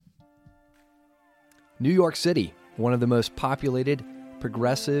New York City, one of the most populated,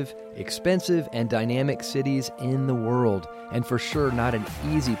 progressive, expensive, and dynamic cities in the world, and for sure not an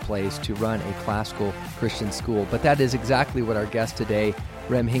easy place to run a classical Christian school. But that is exactly what our guest today,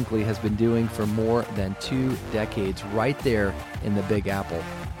 Rem Hinckley, has been doing for more than 2 decades right there in the Big Apple.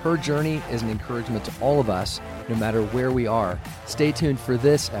 Her journey is an encouragement to all of us, no matter where we are. Stay tuned for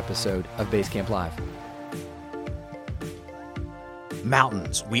this episode of Basecamp Live.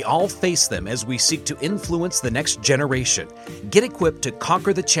 Mountains. We all face them as we seek to influence the next generation. Get equipped to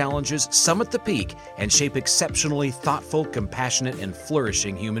conquer the challenges, summit the peak, and shape exceptionally thoughtful, compassionate, and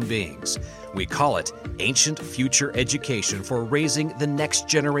flourishing human beings. We call it Ancient Future Education for raising the next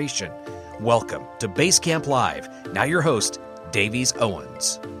generation. Welcome to Basecamp Live. Now your host, Davies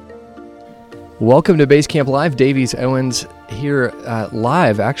Owens. Welcome to Basecamp Live. Davies Owens here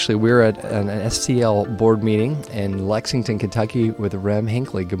live. Actually, we're at an STL board meeting in Lexington, Kentucky with Rem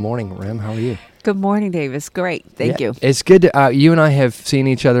Hinckley. Good morning, Rem. How are you? Good morning, Davis. Great. Thank you. It's good to, you and I have seen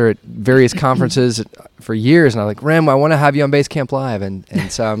each other at various conferences for years, and I'm like, Rem, I want to have you on Basecamp Live. And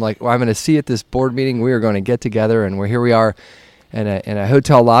so I'm like, well, I'm going to see you at this board meeting. We are going to get together, and here we are in a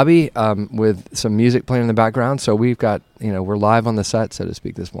hotel lobby with some music playing in the background. So we've got, we're live on the set, so to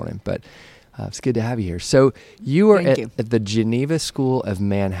speak, this morning. But it's good to have you here. So you are at the Geneva School of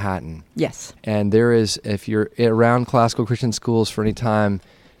Manhattan. Yes. And there is, if you're around classical Christian schools for any time,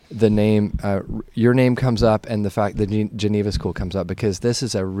 the name, your name comes up, and the fact that Geneva School comes up, because this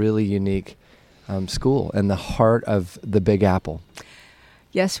is a really unique school in the heart of the Big Apple.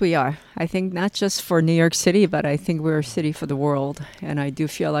 Yes, we are. I think not just for New York City, but I think we're a city for the world. And I do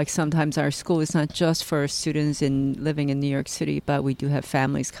feel like sometimes our school is not just for students living in New York City, but we do have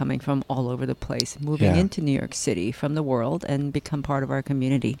families coming from all over the place, moving into New York City from the world and become part of our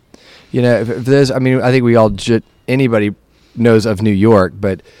community. If there's, I think we all, anybody knows of New York,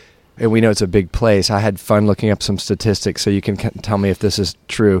 and we know it's a big place. I had fun looking up some statistics, so you can tell me if this is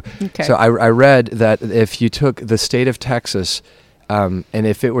true. Okay. So I read that if you took the state of Texas, and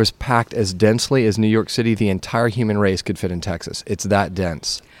if it was packed as densely as New York City, the entire human race could fit in Texas. It's that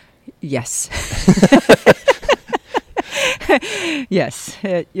dense. Yes. Yes.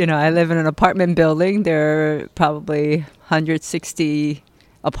 I live in an apartment building. There are probably 160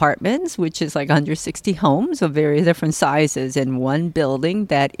 apartments, which is like 160 homes of various different sizes in one building.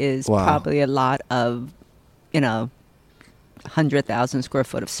 That is probably a lot of, 100,000 square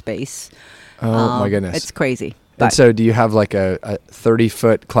foot of space. Oh, my goodness. It's crazy. And so do you have like a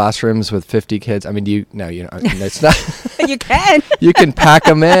 30-foot classrooms with 50 kids? It's not. You can. You can pack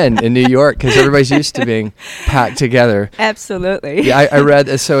them in New York because everybody's used to being packed together. Absolutely. Yeah, I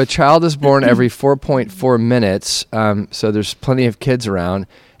read, so a child is born every 4.4 minutes, so there's plenty of kids around.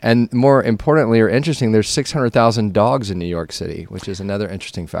 And more importantly or interesting, there's 600,000 dogs in New York City, which is another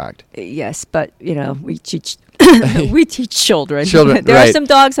interesting fact. Yes, but, we teach children. There right. are some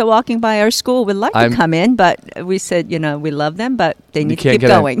dogs that are walking by our school would like to come in, but we said, we love them, but they need to keep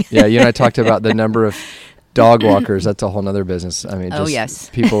going. You and I talked about the number of dog walkers. That's a whole nother business. Yes.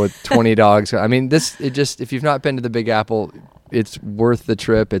 People with 20 dogs. If you've not been to the Big Apple, it's worth the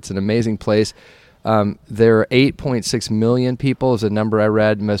trip. It's an amazing place. There are 8.6 million people is a number I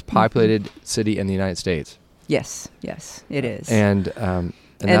read, most populated city in the United States. Yes, it is. And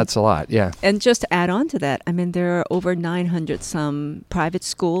that's a lot, yeah. And just to add on to that, there are over 900 some private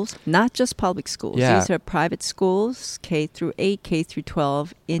schools, not just public schools. Yeah. These are private schools, K through 8, K through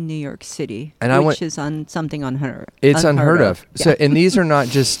 12 in New York City, which is something unheard. It's unheard of. Yeah. So, and these are not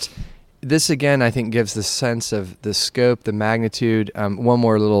just. This again, I think, gives the sense of the scope, the magnitude. One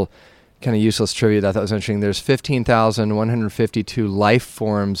more little kind of useless trivia that I thought was interesting. There's 15,152 life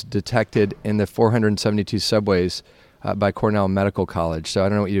forms detected in the 472 subways by Cornell Medical College. So I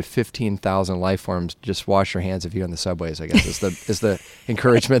don't know what you do. 15,000 life forms. Just wash your hands if you're on the subways, I guess, is the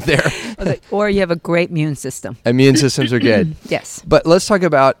encouragement there. Or you have a great immune system. Immune systems are good. Yes. But let's talk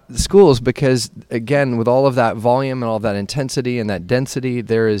about schools, because again, with all of that volume and all of that intensity and that density,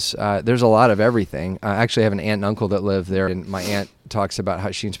 there's a lot of everything. I actually have an aunt and uncle that live there, and my aunt talks about how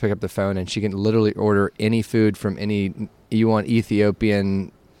she can pick up the phone and she can literally order any food from you want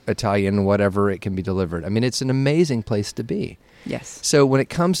Ethiopian, Italian, whatever, it can be delivered. It's an amazing place to be. Yes. So when it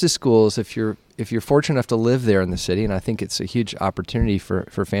comes to schools, if you're fortunate enough to live there in the city, and I think it's a huge opportunity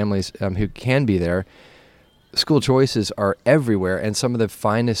for families who can be there, school choices are everywhere, and some of the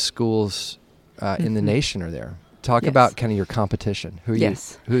finest schools in the nation are there. Talk about kind of your competition.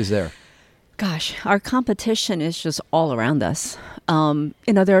 Who's there? Gosh, our competition is just all around us.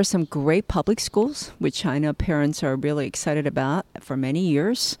 There are some great public schools, which I know parents are really excited about for many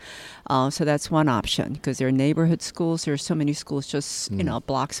years. So that's one option, because there are neighborhood schools. There are so many schools just,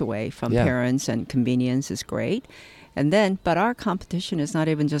 blocks away from parents, and convenience is great. And then, but our competition is not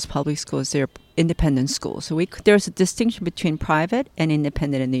even just public schools, they're independent schools. So there's a distinction between private and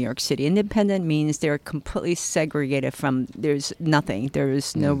independent in New York City. Independent means they're completely segregated from, there's nothing. There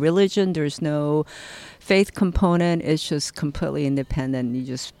is no religion, there's no faith component. It's just completely independent. You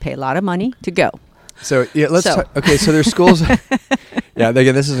just pay a lot of money to go. So, okay, so there's schools. Yeah,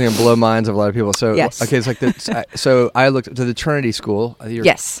 again, this is going to blow minds of a lot of people. So, yes. Okay, it's like so I looked to the Trinity School.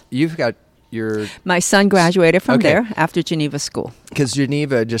 Yes. You've got my son graduated from there after Geneva School. Because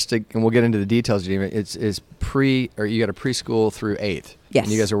Geneva, and we'll get into the details. Geneva, is you got a preschool through 8th. Yes.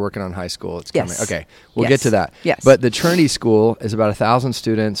 And you guys are working on high school. It's yes. coming. Okay, we'll get to that. Yes. But the Trinity School is about 1,000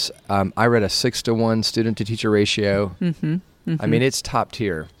 students. I read a 6-to-1 student-to-teacher ratio. Mm-hmm. Mm-hmm. I mean, it's top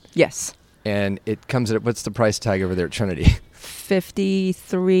tier. Yes. And it comes at, what's the price tag over there at Trinity?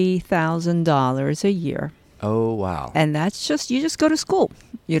 $53,000 a year. Oh, wow. And that's you just go to school.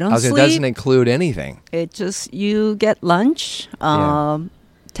 You don't sleep. It doesn't include anything. You get lunch.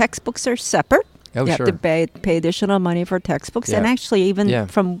 Textbooks are separate. Oh, you sure. have to pay additional money for textbooks. Yeah. And actually, even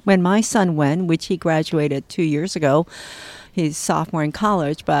from when my son went, which he graduated 2 years ago, he's sophomore in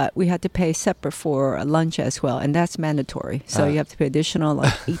college, but we had to pay separate for lunch as well, and that's mandatory. So you have to pay additional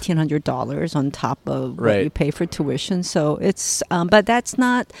like $1,800 on top of what you pay for tuition. So it's, but that's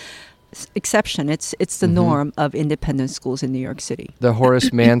not exception. It's the norm of independent schools in New York City. The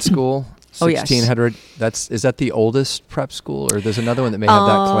Horace Mann School, 1600. Yes. Is that the oldest prep school, or there's another one that may have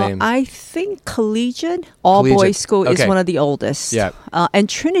that claim? I think Collegiate All-Boys School is one of the oldest. Yeah. And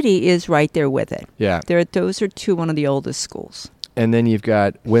Trinity is right there with it. Yeah. Those are one of the oldest schools. And then you've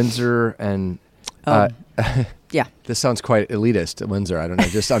got Windsor and yeah. This sounds quite elitist at Windsor. I don't know.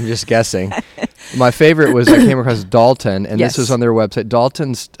 I'm just guessing. My favorite was I came across Dalton, and this was on their website.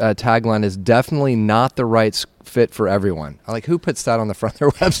 Dalton's tagline is definitely not the right fit for everyone. Who puts that on the front of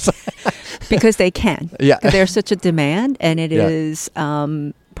their website? Because they can. Yeah. There's such a demand, and it is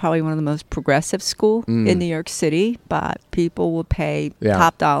probably one of the most progressive schools in New York City, but people will pay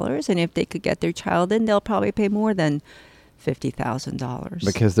top dollars, and if they could get their child in, they'll probably pay more than $50,000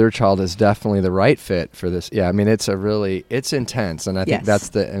 because their child is definitely the right fit for this. Yeah, I mean it's intense, and I think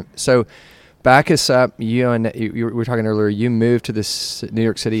that's so. Back us up. You were talking earlier. You moved to this New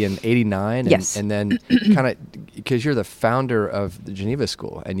York City in '89, and then kind of because you're the founder of the Geneva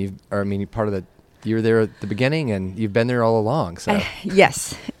School, and you were there at the beginning, and you've been there all along. So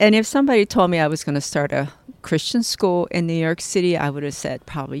yes, and if somebody told me I was going to start a Christian school in New York City, I would have said,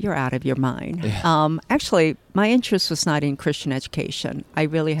 probably you're out of your mind. Yeah. Actually, my interest was not in Christian education. I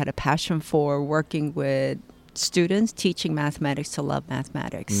really had a passion for working with students, teaching mathematics to love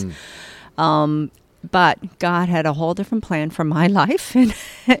mathematics. But God had a whole different plan for my life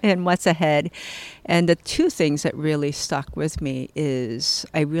and what's ahead. And the two things that really stuck with me is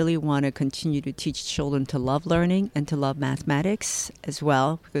I really want to continue to teach children to love learning and to love mathematics as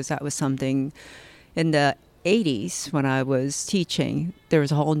well, because that was something in the 80s when I was teaching. There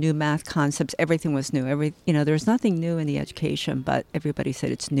was a whole new math concepts. Everything was new. There's nothing new in the education, but everybody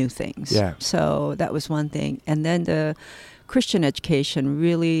said it's new things. Yeah. So that was one thing. And then the Christian education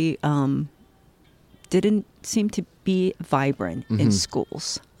really didn't seem to be vibrant in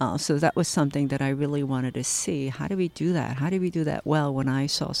schools. So that was something that I really wanted to see. How do we do that? How do we do that well when I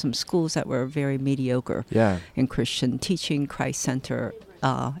saw some schools that were very mediocre in Christian teaching, Christ-centered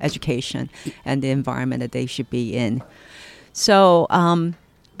education, and the environment that they should be in. So,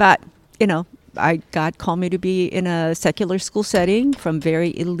 but, God called me to be in a secular school setting from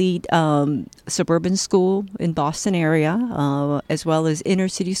very elite suburban school in Boston area, as well as inner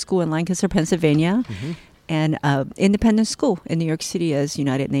city school in Lancaster, Pennsylvania, and independent school in New York City as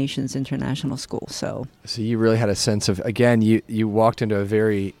United Nations International School. So you really had a sense of, again, you walked into a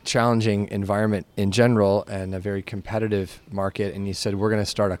very challenging environment in general and a very competitive market, and you said, we're going to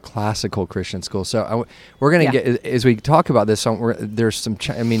start a classical Christian school. So we're going to get, as we talk about this, there's some,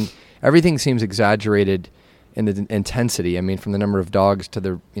 everything seems exaggerated in the intensity. I mean, from the number of dogs to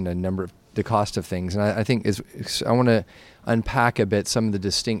the the cost of things. And I think I want to unpack a bit some of the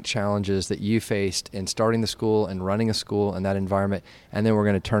distinct challenges that you faced in starting the school and running a school in that environment. And then we're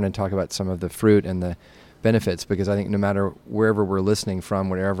going to turn and talk about some of the fruit and the benefits, because I think no matter wherever we're listening from,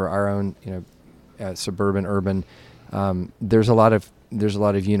 whatever our own suburban, urban, there's a lot of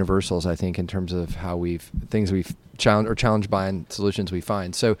universals, I think, in terms of how things we've challenged by and solutions we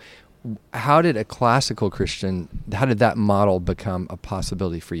find. So how did a classical Christian, how did that model become a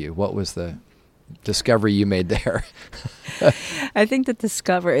possibility for you? What was the discovery you made there? I think the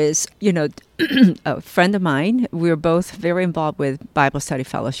discovery is, a friend of mine, we were both very involved with Bible Study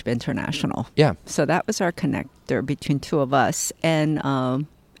Fellowship International. Yeah. So that was our connector between two of us and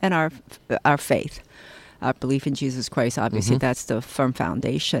our faith, our belief in Jesus Christ. Obviously, that's the firm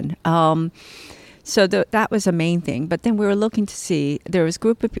foundation. So that was a main thing. But then we were looking to see, there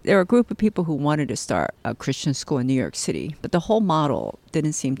were a group of people who wanted to start a Christian school in New York City. But the whole model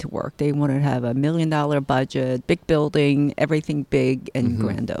didn't seem to work. They wanted to have $1 million budget, big building, everything big and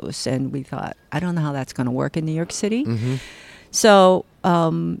grandiose. And we thought, I don't know how that's going to work in New York City. So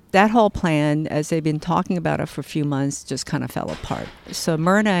that whole plan, as they've been talking about it for a few months, just kind of fell apart. So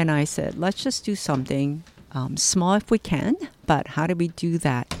Myrna and I said, let's just do something small if we can, but how do we do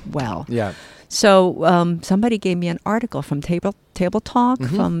that well? Yeah. So somebody gave me an article from Table Talk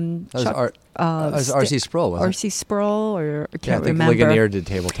from R.C. Sproul, wasn't it? R.C. Sproul, or I can't I think remember. Ligonier did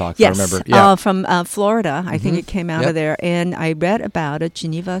Table Talk, Yes, I remember. Yeah. From Florida. I think it came out of there. And I read about a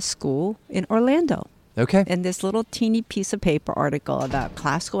Geneva school in Orlando. Okay. And this little teeny piece of paper article about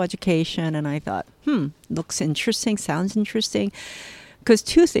classical education. And I thought, looks interesting, sounds interesting. Because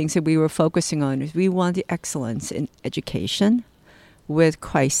two things that we were focusing on is we want the excellence in education with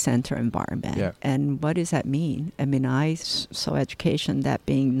Christ-centered environment. Yeah. And what does that mean? I mean, I saw education that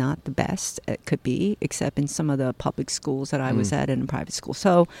being not the best it could be, except in some of the public schools that I was at and in private schools.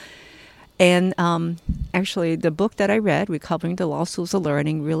 So, and actually, the book that I read, Recovering the Lost Schools of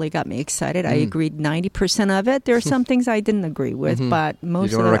Learning, really got me excited. I agreed 90% of it. There are some things I didn't agree with, but most of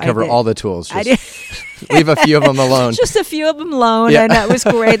it You don't want to recover all the tools. I did. Leave a few of them alone. Just a few of them alone, and that was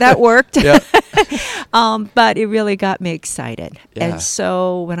great. That worked. But it really got me excited. Yeah. And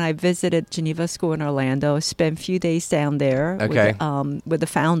so when I visited Geneva School in Orlando, spent a few days down there with the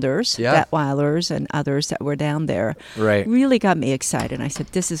founders, Detweilers and others that were down there. Right. Really got me excited. And I said,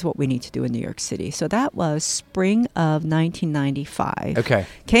 this is what we need to do in New York City. So that was spring of 1995. Okay.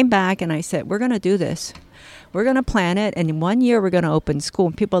 Came back and I said, we're going to do this. We're going to plan it, and in 1 year, we're going to open school.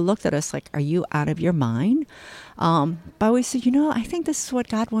 And people looked at us like, are you out of your mind? But we said, I think this is what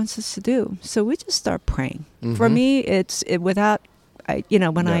God wants us to do. So we just start praying. For me, when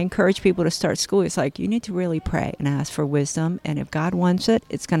I encourage people to start school, it's like, you need to really pray and ask for wisdom. And if God wants it,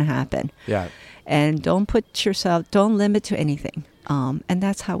 it's going to happen. Yeah. And don't limit to anything. And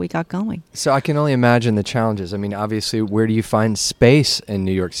that's how we got going. So I can only imagine the challenges. I mean, obviously, where do you find space in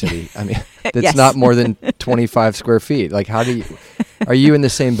New York City? I mean, that's not more than 25 square feet. Like, are you in the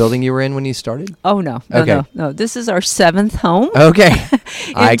same building you were in when you started? Oh, no. Okay. No. This is our 7th home. Okay.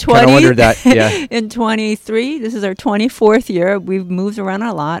 I kind of wondered that. Yeah. In 23, this is our 24th year. We've moved around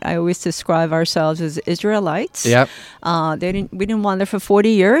a lot. I always describe ourselves as Israelites. Yep. We didn't wander for 40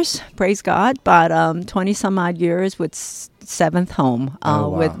 years, praise God, but 20 some odd years with 7th home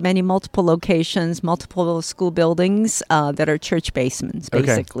with multiple locations, multiple school buildings that are church basements,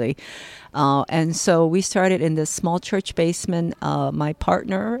 basically. And so we started in this small church basement. My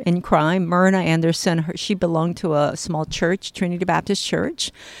partner in crime, Myrna Anderson, she belonged to a small church, Trinity Baptist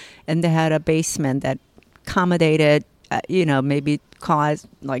Church, and they had a basement that accommodated, maybe caused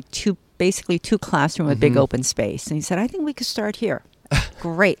like two classrooms with big open space. And he said, I think we could start here.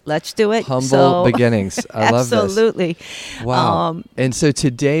 Great, let's do it. Humble beginnings. I love this. Absolutely. Wow. And so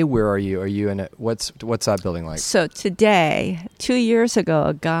today, where are you? Are you in what's that building like? So today, 2 years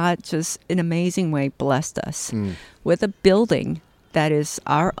ago, God just in an amazing way blessed us with a building that is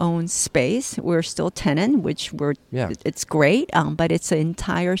our own space. We're still tenant, which it's great, but it's an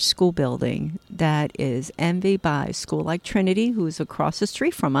entire school building that is envied by a school like Trinity, who's across the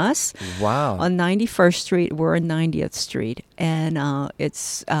street from us. Wow. On 91st Street, we're on 90th Street. And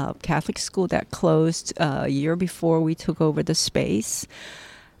it's a Catholic school that closed a year before we took over the space.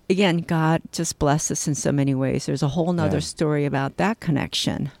 Again, God just blessed us in so many ways. There's a whole nother story about that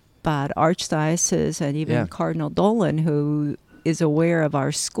connection. But Archdiocese and even Cardinal Dolan, who is aware of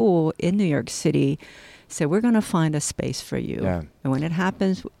our school in New York City, said, we're going to find a space for you. Yeah. And when it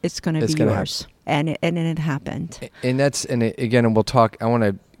happens, it's going to be yours. And it happened. And we'll talk, I want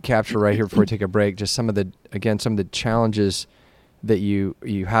to capture right here before we take a break, just some of the challenges that you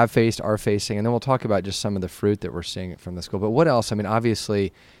have faced, are facing, and then we'll talk about just some of the fruit that we're seeing from the school. But what else? I mean,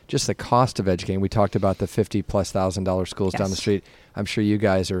 obviously, just the cost of educating. We talked about the $50,000+ schools down the street. I'm sure you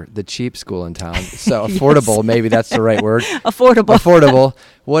guys are the cheap school in town, so affordable. Maybe that's the right word. Affordable.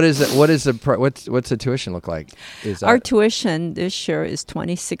 What's the tuition look like? Our tuition this year is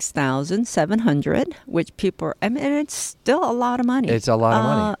 $26,700, which and it's still a lot of money. It's a lot of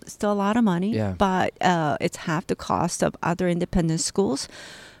money. Still a lot of money. Yeah. But it's half the cost of other independent schools.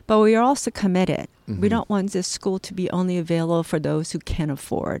 But we are also committed. Mm-hmm. We don't want this school to be only available for those who can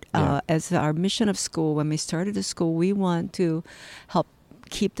afford. As our mission of school, when we started the school, we want to help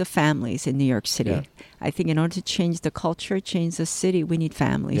keep the families in New York City. Yeah. I think in order to change the culture, change the city, we need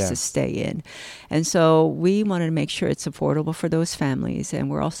families to stay in. And so we wanted to make sure it's affordable for those families. And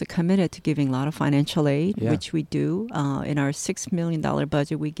we're also committed to giving a lot of financial aid, which we do. In our $6 million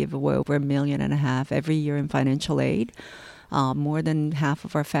budget, we give away over $1.5 million every year in financial aid. More than half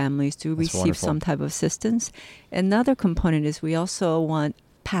of our families do receive some type of assistance. Another component is we also want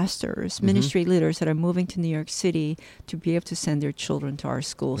pastors, ministry leaders that are moving to New York City to be able to send their children to our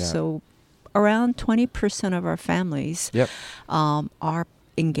school. Yeah. So around 20% of our families are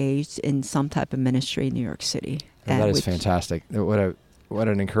engaged in some type of ministry in New York City. And that is fantastic. What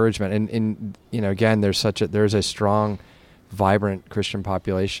an encouragement. And again, there's a strong, vibrant Christian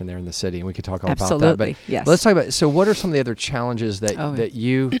population there in the city, and we could talk all about that. But let's talk about, so what are some of the other challenges that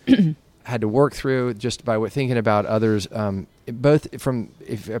you had to work through just by thinking about others, both from,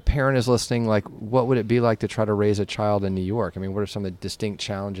 if a parent is listening, like what would it be like to try to raise a child in New York? I mean, what are some of the distinct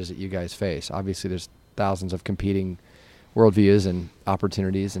challenges that you guys face? Obviously, there's thousands of competing worldviews and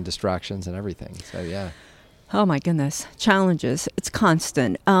opportunities and distractions and everything. So, yeah. Oh, my goodness. Challenges. It's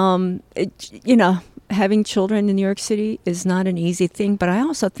constant. Having children in New York City is not an easy thing, but I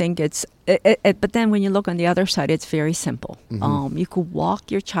also think but then when you look on the other side, it's very simple. Mm-hmm. You could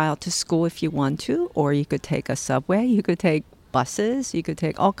walk your child to school if you want to, or you could take a subway, you could take buses, you could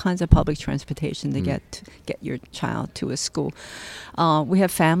take all kinds of public transportation to get your child to a school. We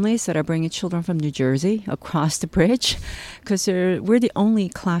have families that are bringing children from New Jersey across the bridge because we're the only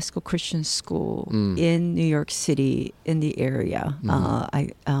classical Christian school in New York City in the area.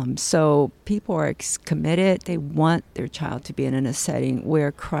 So people are committed. They want their child to be in a setting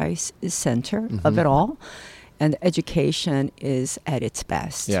where Christ is center of it all. And education is at its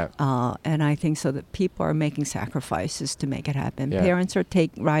best. Yeah. And I think so that people are making sacrifices to make it happen. Yeah. Parents are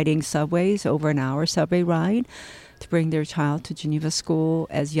riding subways, over an hour subway ride, to bring their child to Geneva School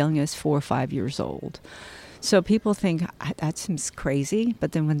as young as 4 or 5 years old. So people think, that seems crazy.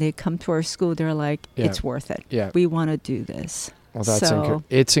 But then when they come to our school, they're like, it's worth it. Yeah. We want to do this. Well, that's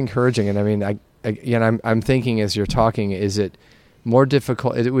it's encouraging. And I mean, I'm thinking as you're talking, is it more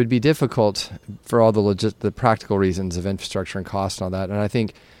difficult? It would be difficult for all the practical reasons of infrastructure and cost and all that. And I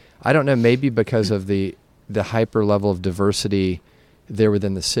think, I don't know, maybe because of the hyper level of diversity there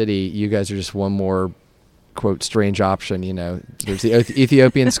within the city, you guys are just one more, quote, strange option. There's the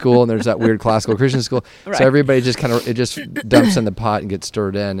Ethiopian school and there's that weird classical Christian school. Right. So everybody just it just dumps in the pot and gets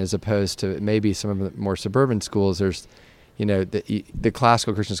stirred in, as opposed to maybe some of the more suburban schools. There's, the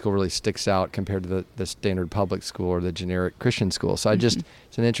classical Christian school really sticks out compared to the standard public school or the generic Christian school. So it's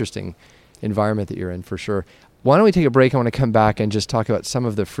an interesting environment that you're in, for sure. Why don't we take a break? I want to come back and just talk about some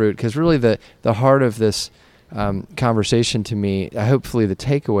of the fruit, because really the heart of this conversation to me, hopefully the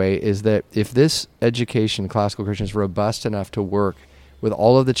takeaway, is that if this education, classical Christian, is robust enough to work with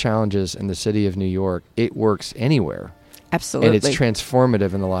all of the challenges in the city of New York, it works anywhere. Absolutely. And it's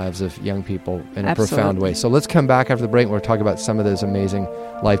transformative in the lives of young people in a profound way. So let's come back after the break and we'll talk about some of those amazing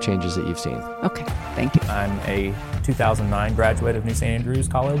life changes that you've seen. Okay, thank you. I'm a 2009 graduate of New St. Andrews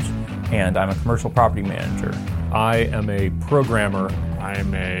College, and I'm a commercial property manager. I am a programmer.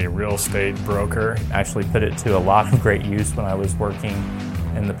 I'm a real estate broker. Actually put it to a lot of great use when I was working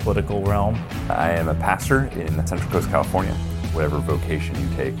in the political realm. I am a pastor in Central Coast, California. Whatever vocation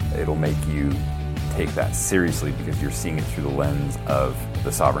you take, it'll make you take that seriously because you're seeing it through the lens of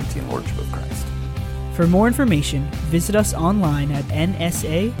the sovereignty and lordship of Christ. For more information, visit us online at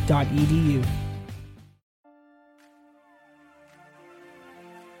nsa.edu.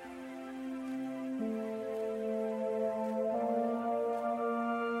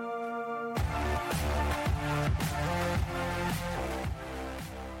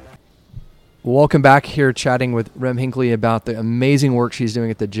 Welcome back, here chatting with Rem Hinckley about the amazing work she's doing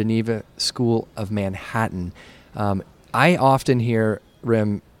at the Geneva School of Manhattan. I often hear,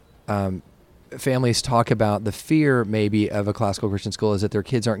 Rem, families talk about the fear maybe of a classical Christian school is that their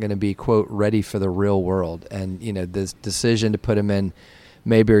kids aren't going to be, quote, ready for the real world. And, this decision to put them in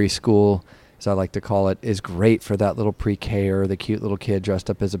Mayberry School, as I like to call it, is great for that little pre-K or the cute little kid dressed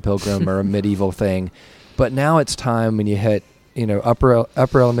up as a pilgrim or a medieval thing. But now it's time when you hit, upper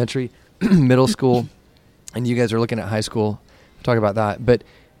elementary, middle school, and you guys are looking at high school. We'll talk about that. But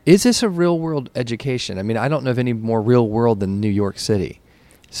is this a real world education? I mean, I don't know of any more real world than New York City.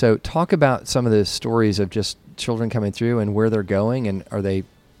 So talk about some of the stories of just children coming through and where they're going, and are they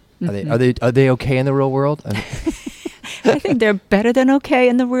okay in the real world? I think they're better than okay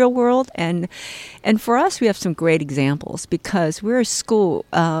in the real world. And for us, we have some great examples because we're a school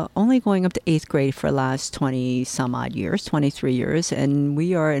only going up to 8th grade for the last 20 some odd years, 23 years. And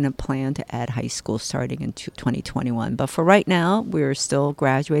we are in a plan to add high school starting in 2021. But for right now, we're still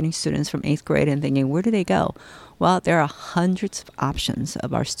graduating students from 8th grade and thinking, where do they go? Well, there are hundreds of options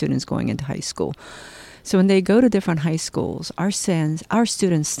of our students going into high school. So when they go to different high schools, our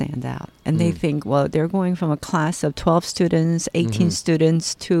students stand out. And they think, well, they're going from a class of 12 students, 18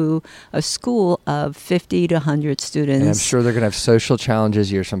 students, to a school of 50 to 100 students. And I'm sure they're going to have social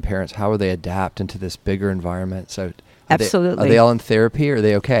challenges. You're some parents. How will they adapt into this bigger environment? So absolutely. Are they all in therapy or are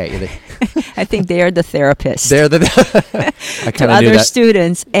they okay? I think they are the therapists. They're the I to other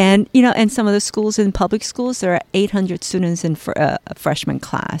students. And, and some of the schools in public schools, there are 800 students in a freshman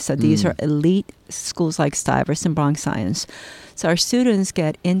class. So these are elite schools like Stuyvesant Bronx Science. So our students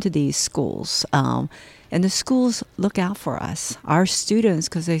get into these schools. And the schools look out for us. Our students,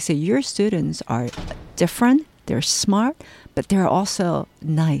 because they say, your students are different, they're smart, but they're also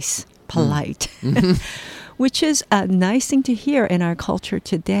nice, polite. Which is a nice thing to hear in our culture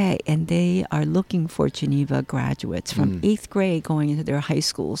today. And they are looking for Geneva graduates from 8th grade going into their high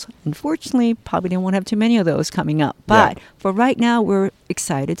schools. Unfortunately, probably they won't have too many of those coming up. But for right now, we're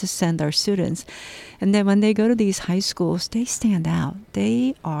excited to send our students. And then when they go to these high schools, they stand out.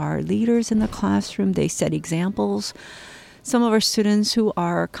 They are leaders in the classroom. They set examples. Some of our students who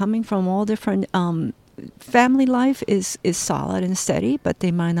are coming from all different family life is solid and steady, but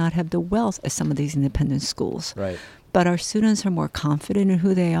they might not have the wealth as some of these independent schools. Right. But our students are more confident in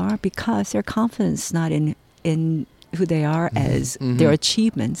who they are because their confidence is not in who they are as their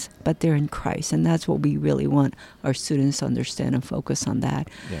achievements, but they're in Christ. And that's what we really want our students to understand and focus on that.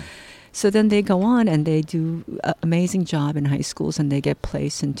 Yeah. So then they go on and they do an amazing job in high schools and they get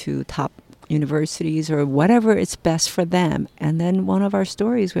placed into top universities or whatever is best for them. And then one of our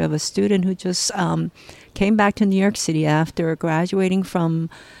stories, we have a student who just came back to New York City after graduating from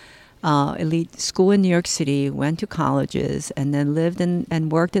elite school in New York City, went to colleges, and then lived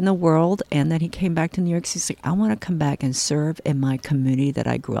and worked in the world. And then he came back to New York City. He's like, I want to come back and serve in my community that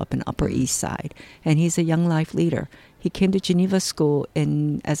I grew up in, Upper East Side. And he's a young life leader. He came to Geneva School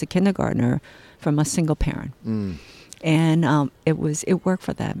as a kindergartner from a single parent. And it worked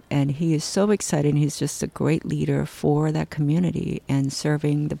for them. And he is so excited. He's just a great leader for that community and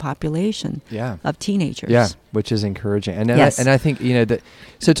serving the population of teenagers. Yeah, which is encouraging. And yes. I think,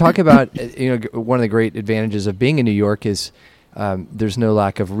 so talk about, one of the great advantages of being in New York is there's no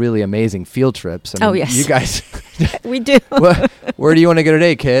lack of really amazing field trips. I mean, yes. You guys. We do. Where do you want to go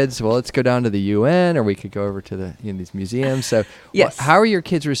today, kids? Well, let's go down to the UN, or we could go over to these museums. So yes. How are your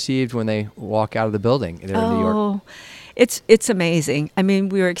kids received when they walk out of the building there in New York? It's amazing. I mean,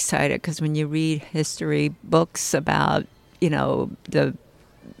 we were excited because when you read history books about, the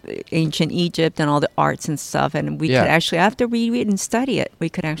ancient Egypt and all the arts and stuff, and we could actually, after we read and study it, we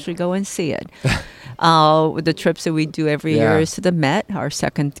could actually go and see it. The trips that we do every year is to the Met. Our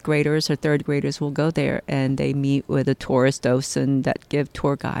second graders or third graders will go there, and they meet with a tourist docent that give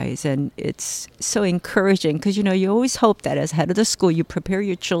tour guides, and it's so encouraging because, you always hope that as head of the school, you prepare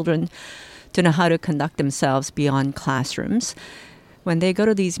your children to know how to conduct themselves beyond classrooms. When they go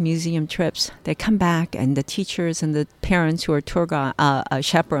to these museum trips, they come back and the teachers and the parents who are tour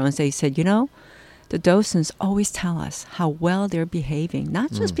chaperones, they said, the docents always tell us how well they're behaving,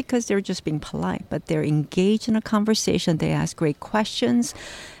 not just because they're just being polite, but they're engaged in a conversation. They ask great questions,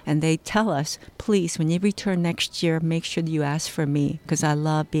 and they tell us, please, when you return next year, make sure that you ask for me because I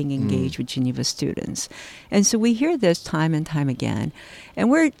love being engaged with Geneva students. And so we hear this time and time again, and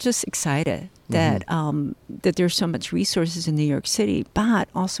we're just excited that that there's so much resources in New York City, but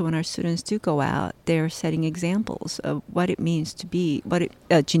also when our students do go out, they're setting examples of what it means to be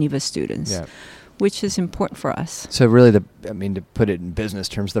Geneva students. Yeah. Which is important for us. So really, to put it in business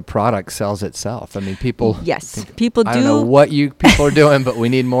terms, the product sells itself. I mean, people. Yes, think, people do. I don't know what you people are doing, but we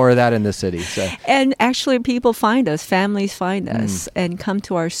need more of that in the city. So. And actually, people find us, families find us, and come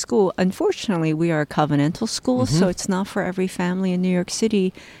to our school. Unfortunately, we are a covenantal school, so it's not for every family in New York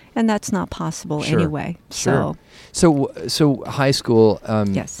City, and that's not possible anyway. Sure. So high school.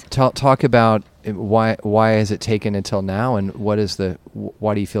 Yes. Talk about why has it taken until now, and why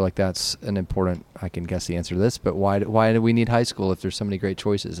do you feel like that's an important? I can guess the answer to this, but why do we need high school if there's so many great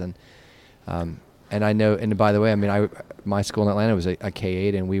choices? And I know, and by the way, my school in Atlanta was a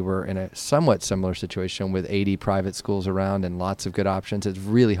K-8, and we were in a somewhat similar situation with 80 private schools around and lots of good options. It's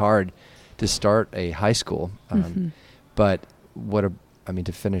really hard to start a high school, but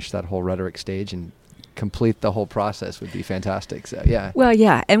to finish that whole rhetoric stage and complete the whole process would be fantastic. So, yeah. Well,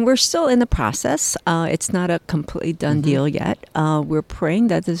 yeah, and we're still in the process. It's not a completely done deal yet. We're praying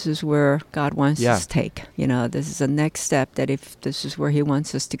that this is where God wants us to take. You know, this is the next step, that if this is where he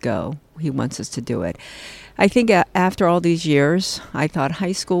wants us to go, he wants us to do it. I think after all these years, I thought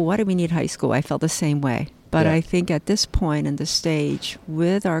high school, why do we need high school? I felt the same way. But I think at this point in the stage,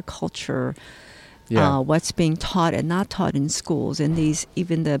 with our culture, what's being taught and not taught in schools, in these,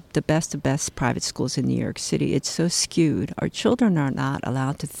 even the best of best private schools in New York City, it's so skewed. Our children are not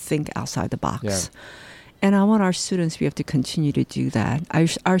allowed to think outside the box. Yeah. And I want our students to be able to continue to do that.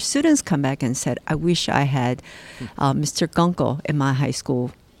 Our students come back and said, I wish I had Mr. Gunkel in my high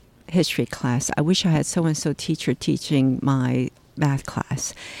school history class. I wish I had so-and-so teacher teaching my math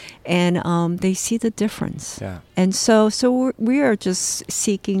class. And they see the difference. Yeah. And so we are just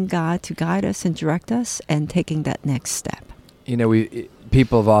seeking God to guide us and direct us and taking that next step. You know,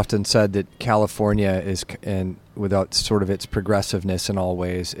 people have often said that California is, and without sort of its progressiveness in all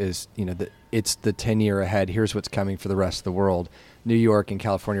ways, is, you know, it's the 10-year ahead. Here's what's coming for the rest of the world. New York and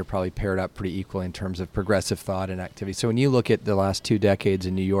California are probably paired up pretty equally in terms of progressive thought and activity. So when you look at the last 2 decades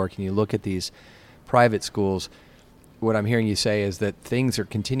in New York and you look at these private schools, what I'm hearing you say is that things are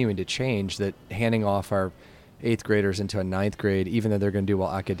continuing to change, that handing off our 8th graders into a 9th grade, even though they're going to do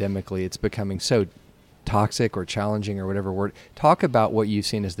well academically, it's becoming so toxic or challenging or whatever word. Talk about what you've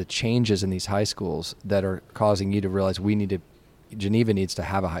seen as the changes in these high schools that are causing you to realize Geneva needs to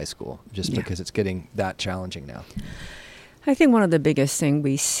have a high school just because it's getting that challenging now. I think one of the biggest things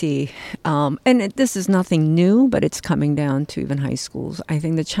we see, and this is nothing new, but it's coming down to even high schools. I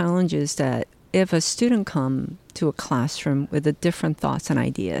think the challenge is that if a student comes to a classroom with the different thoughts and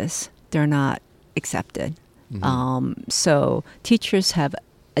ideas, they're not accepted. Mm-hmm. So teachers have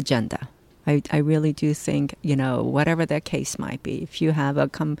agenda. I really do think, you know, whatever that case might be, if you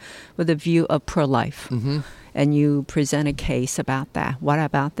have come with a view of pro-life and you present a case about that, what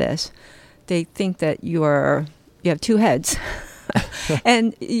about this? They think that you have 2 heads.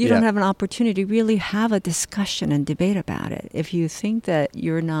 And you don't have an opportunity to really have a discussion and debate about it. If you think that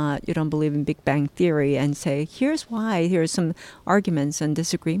you don't believe in Big Bang Theory and say, here's why, here's some arguments and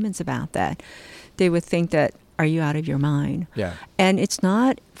disagreements about that, they would think that, are you out of your mind? Yeah. And it's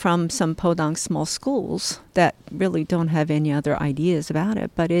not from some podunk small schools that really don't have any other ideas about it,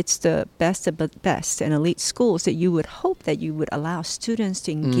 but it's the best of the best and elite schools that you would hope that you would allow students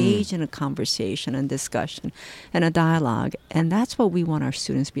to engage in a conversation and discussion and a dialogue. And that's what we want our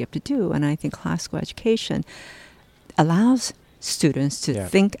students to be able to do. And I think classical education allows students to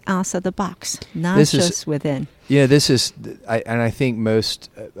think outside the box, not just within. Yeah, this is, and I think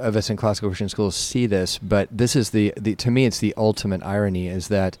most of us in classical Christian schools see this, but this is the to me, it's the ultimate irony is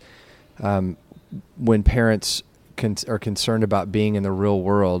that when parents are concerned about being in the real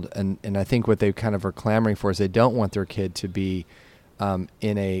world, and I think what they kind of are clamoring for is they don't want their kid to be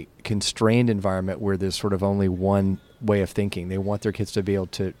in a constrained environment where there's sort of only one way of thinking. They want their kids to be able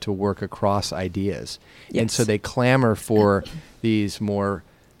to work across ideas. Yes. And so they clamor for these more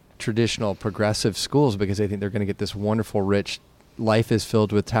traditional progressive schools because they think they're going to get this wonderful, rich life is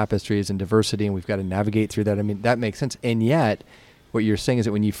filled with tapestries and diversity, and we've got to navigate through that. I mean, that makes sense. And yet, what you're saying is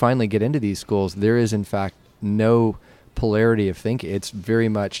that when you finally get into these schools, there is, in fact, no polarity of thinking. It's very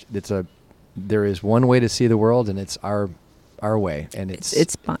much, there is one way to see the world, and it's our way, and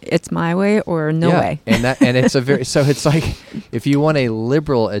it's my way or no way. And it's so it's like if you want a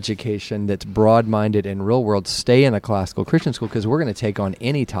liberal education that's broad-minded and real world, stay in a classical Christian school because we're going to take on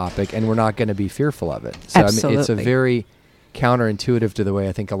any topic and we're not going to be fearful of it. So absolutely. I mean, it's a very counterintuitive to the way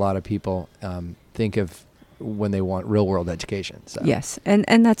I think a lot of people think of when they want real world education. So. Yes, and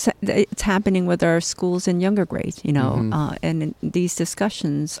it's happening with our schools in younger grades, you know, and these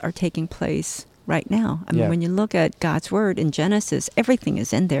discussions are taking place right now. I mean, when you look at God's Word in Genesis, everything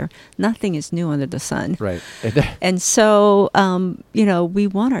is in there. Nothing is new under the sun. Right. And so, you know, we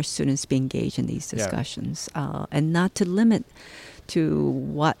want our students to be engaged in these discussions and not to limit to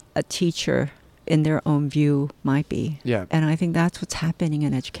what a teacher in their own view might be. Yeah. And I think that's what's happening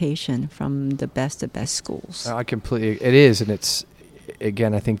in education from the best of best schools. It is. And it's,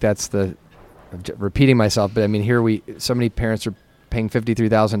 again, I think that's I'm repeating myself, but I mean, so many parents are paying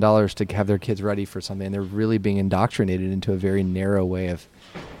 $53,000 to have their kids ready for something, and they're really being indoctrinated into a very narrow way of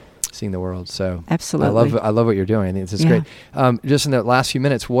seeing the world. So absolutely, I love what you're doing. I think this is great. Just in the last few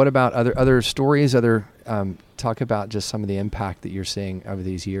minutes, what about other stories? Talk about just some of the impact that you're seeing over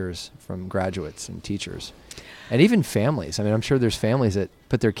these years from graduates and teachers, and even families. I mean, I'm sure there's families that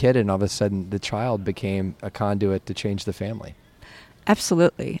put their kid in, all of a sudden the child became a conduit to change the family.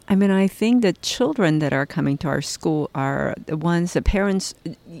 Absolutely. I mean, I think the children that are coming to our school are the ones, the parents,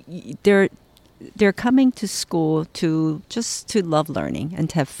 they're they're coming to school to love learning and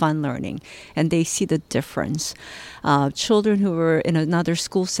to have fun learning, and they see the difference. Children who are in another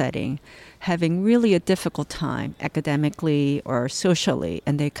school setting having really a difficult time academically or socially,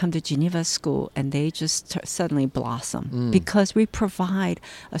 and they come to Geneva School and they just suddenly blossom because we provide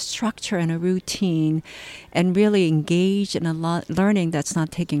a structure and a routine and really engage in a lot learning that's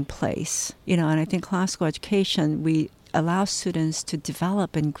not taking place. And I think classical education, we allow students to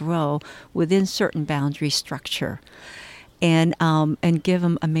develop and grow within certain boundary structure. And give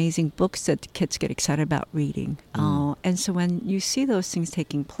them amazing books that the kids get excited about reading. And so when you see those things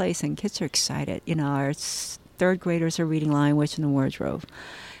taking place and kids are excited, our third graders are reading Lion, Witch, and the Wardrobe.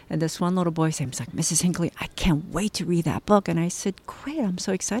 And this one little boy says, like, Mrs. Hinckley, I can't wait to read that book. And I said, great, I'm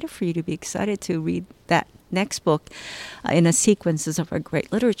so excited for you to be excited to read that next book in a sequences of a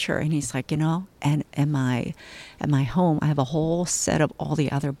great literature. And he's like, and at my home, I have a whole set of all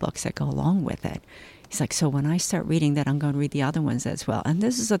the other books that go along with it. He's like, so when I start reading that, I'm going to read the other ones as well. And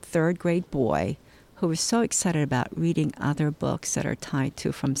this is a third grade boy who was so excited about reading other books that are tied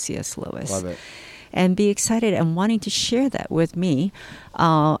to from C.S. Lewis. Love it. And be excited and wanting to share that with me.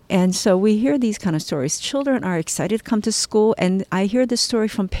 And so we hear these kind of stories. Children are excited to come to school. And I hear this story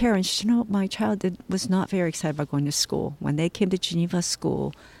from parents. My child was not very excited about going to school. When they came to Geneva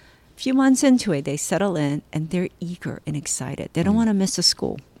School, a few months into it, they settle in and they're eager and excited. They don't want to miss a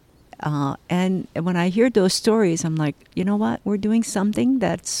school. And when I hear those stories, I'm like, you know what? We're doing something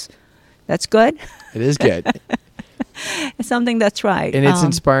that's good. It is good. It's something that's right. And it's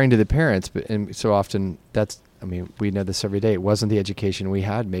inspiring to the parents. And so often we know this every day. It wasn't the education we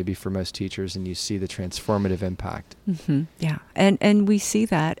had maybe for most teachers, and you see the transformative impact. Mm-hmm. Yeah. And we see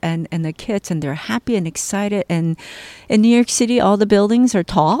that and the kids, and they're happy and excited. And in New York City, all the buildings are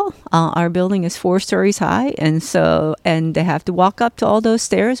tall. Our building is 4 stories high. And they have to walk up to all those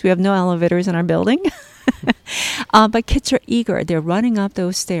stairs. We have no elevators in our building. But kids are eager. They're running up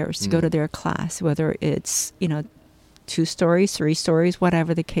those stairs to go to their class, whether it's, 2 stories, 3 stories,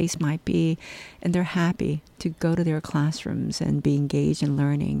 whatever the case might be. And they're happy to go to their classrooms and be engaged in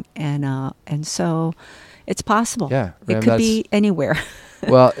learning. And so it's possible. Yeah. It could be anywhere.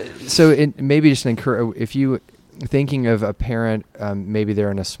 Well, so maybe just if you thinking of a parent, maybe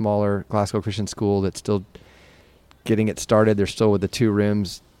they're in a smaller classical Christian school that's still getting it started. They're still with the 2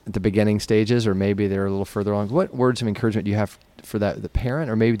 rooms at the beginning stages, or maybe they're a little further along. What words of encouragement do you have for the parent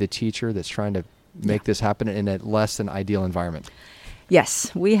or maybe the teacher that's trying to make this happen in a less than ideal environment? Yes,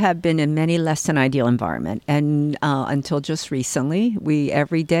 we have been in many less than ideal environment. And until just recently,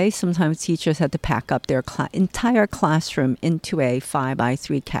 every day, sometimes teachers had to pack up their entire classroom into a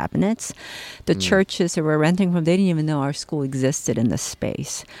 5x3 cabinets. The churches that we're renting from, they didn't even know our school existed in this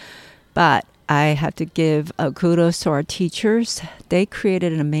space. But I have to give kudos to our teachers. They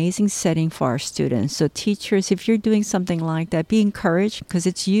created an amazing setting for our students. So teachers, if you're doing something like that, be encouraged, because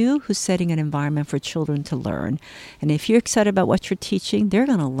it's you who's setting an environment for children to learn. And if you're excited about what you're teaching, they're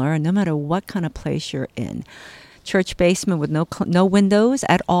going to learn no matter what kind of place you're in. Church basement with no windows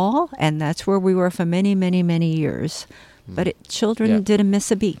at all, and that's where we were for many, many, many years. But children didn't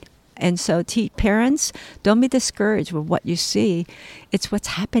miss a beat. And so parents, don't be discouraged with what you see. It's what's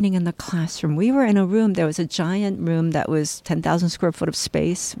happening in the classroom. We were in a room, there was a giant room that was 10,000 square foot of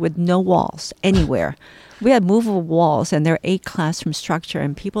space with no walls anywhere. We had movable walls, and they're 8 classroom structure,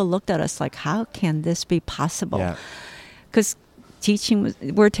 and people looked at us like, how can this be possible? Because teaching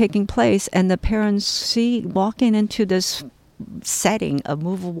were taking place, and the parents walking into this setting, a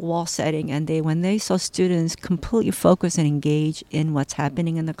movable wall setting, and when they saw students completely focus and engage in what's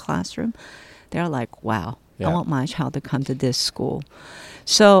happening in the classroom, they're like, wow, I want my child to come to this school.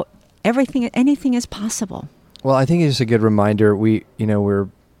 So anything is possible. Well, I think it's just a good reminder. We're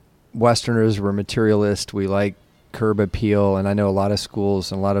Westerners, we're materialists, we like curb appeal, and I know a lot of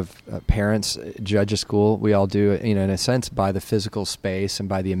schools and a lot of parents judge a school. We all do, in a sense, by the physical space and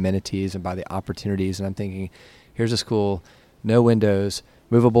by the amenities and by the opportunities. And I'm thinking, here's a school, no windows,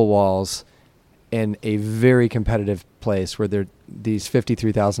 movable walls, in a very competitive place where these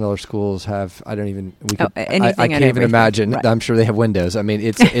 $53,000 schools have, I can't even imagine. Right. I'm sure they have windows. I mean,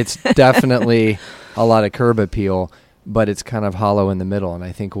 it's definitely a lot of curb appeal, but it's kind of hollow in the middle. And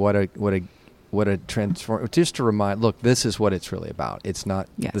I think what a transform, just to remind, look, this is what it's really about. It's not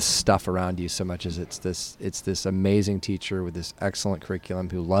the stuff around you so much as it's this amazing teacher with this excellent curriculum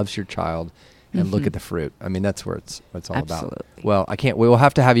who loves your child. And look at the fruit. I mean, that's what it's all about. Well, we will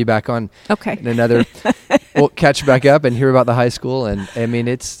have to have you back on. Okay. In another, we'll catch back up and hear about the high school. And I mean,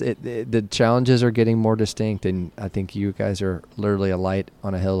 the challenges are getting more distinct. And I think you guys are literally a light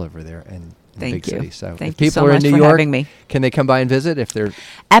on a hill over there. And Thank big you. city. So Thank if you people so are in much New for York, having me. can they come by and visit if they're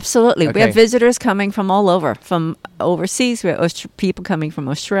Absolutely. We Okay. have visitors coming from all over, from overseas. We have people coming from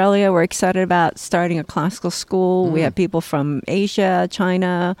Australia. We're excited about starting a classical school. We have people from Asia,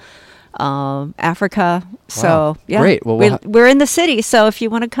 China, Africa. So, Wow. yeah. Great. Well, we're in the city. So if you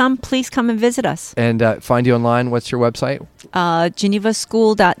want to come, please come and visit us. and find you online? What's your website?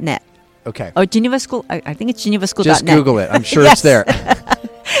 GenevaSchool.net. Okay. Or Geneva School. I think it's GenevaSchool.net. Just Google it. I'm sure Yes. it's there.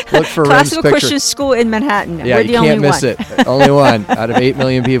 Look for Rem's Classical picture. Christian School in Manhattan. Yeah, We're you the can't only miss one. it. Only one out of 8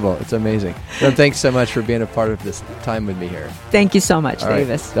 million people. It's amazing. Rem, thanks so much for being a part of this time with me here. Thank you so much, All right.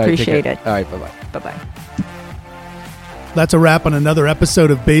 Davis. All right, take Appreciate care. it. All right, bye-bye. Bye-bye. That's a wrap on another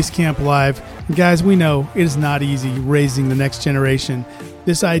episode of Basecamp Live. And guys, we know it is not easy raising the next generation.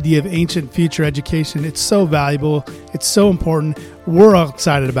 This idea of ancient future education, it's so valuable. It's so important. We're all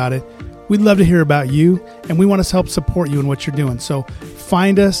excited about it. We'd love to hear about you, and we want to help support you in what you're doing. So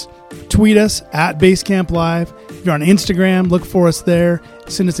find us, tweet us at Basecamp Live. If you're on Instagram, look for us there.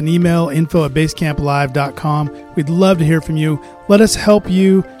 Send us an email, info@basecamplive.com. We'd love to hear from you. Let us help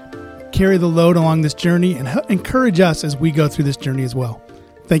you carry the load along this journey and encourage us as we go through this journey as well.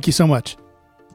 Thank you so much.